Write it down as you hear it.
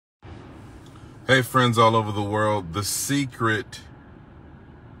Hey friends all over the world, the secret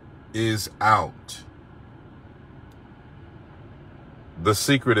is out. The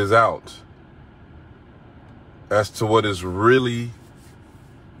secret is out as to what is really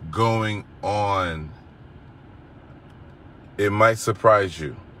going on. It might surprise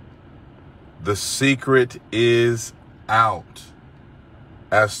you. The secret is out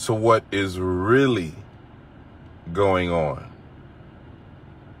as to what is really going on.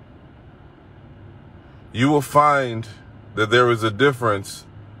 You will find that there is a difference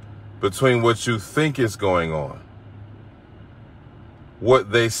between what you think is going on,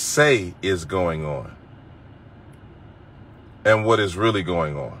 what they say is going on, and what is really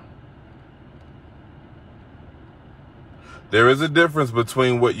going on. There is a difference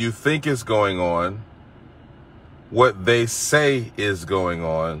between what you think is going on, what they say is going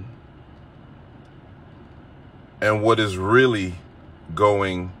on, and what is really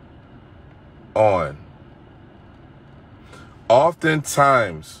going on.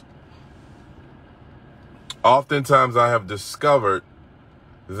 Oftentimes I have discovered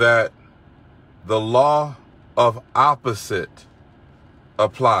that the law of opposite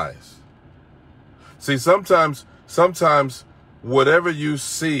applies. See, sometimes whatever you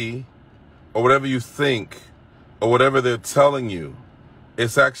see or whatever you think or whatever they're telling you,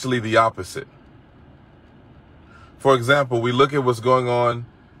 it's actually the opposite. For example, we look at what's going on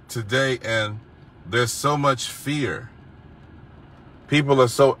today and there's so much fear. People are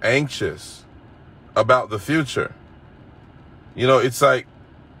so anxious about the future. You know, it's like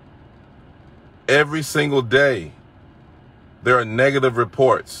every single day there are negative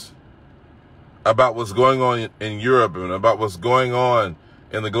reports about what's going on in Europe and about what's going on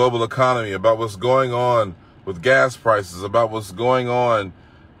in the global economy, about what's going on with gas prices, about what's going on,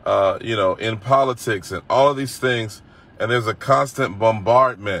 in politics and all of these things. And there's a constant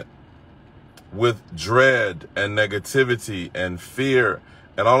bombardment with dread and negativity and fear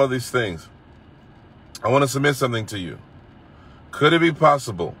and all of these things. I want to submit something to you. Could it be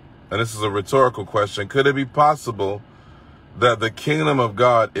possible, and this is a rhetorical question, could it be possible that the kingdom of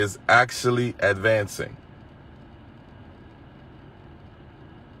God is actually advancing?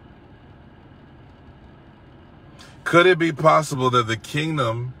 Could it be possible that the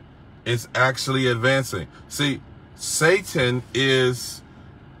kingdom is actually advancing? See, Satan is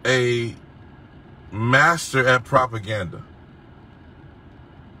a master at propaganda.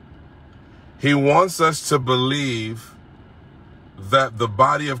 He wants us to believe that the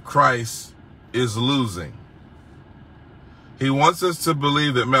body of Christ is losing. He wants us to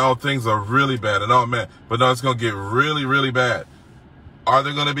believe that, man, all things are really bad and oh man, but no, it's going to get really, really bad. Are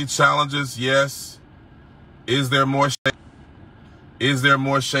there going to be challenges? Yes. Is there more shaking? Is there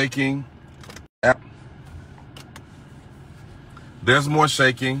more shaking? There's more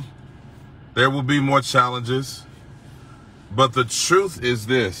shaking. There will be more challenges. But the truth is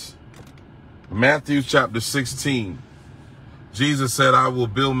this. Matthew chapter 16. Jesus said, I will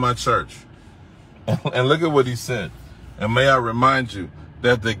build my church. And look at what he said. And may I remind you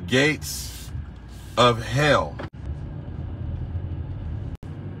that the gates of hell.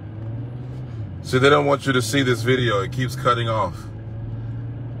 See, they don't want you to see this video. It keeps cutting off.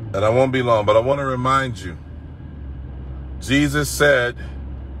 And I won't be long, but I want to remind you. Jesus said,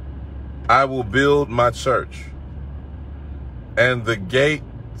 I will build my church, and the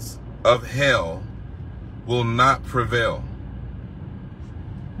gates of hell will not prevail.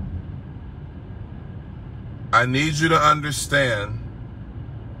 I need you to understand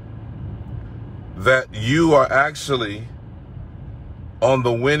that you are actually on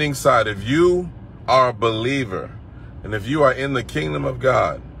the winning side. If you are a believer, and if you are in the kingdom of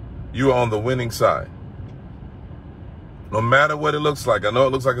God, you are on the winning side. No matter what it looks like. I know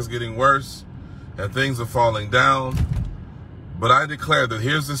it looks like it's getting worse and things are falling down. But I declare that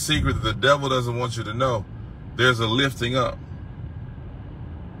here's the secret that the devil doesn't want you to know. There's a lifting up.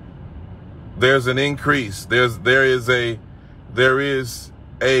 There's an increase. There is a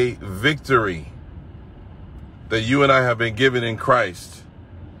victory that you and I have been given in Christ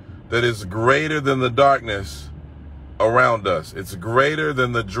that is greater than the darkness around us. It's greater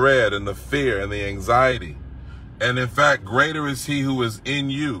than the dread and the fear and the anxiety. And in fact, greater is he who is in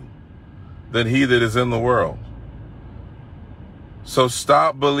you than he that is in the world. So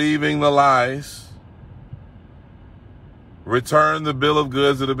stop believing the lies. Return the bill of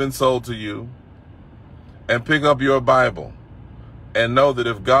goods that have been sold to you. And pick up your Bible. And know that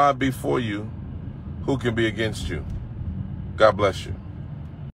if God be for you, who can be against you? God bless you.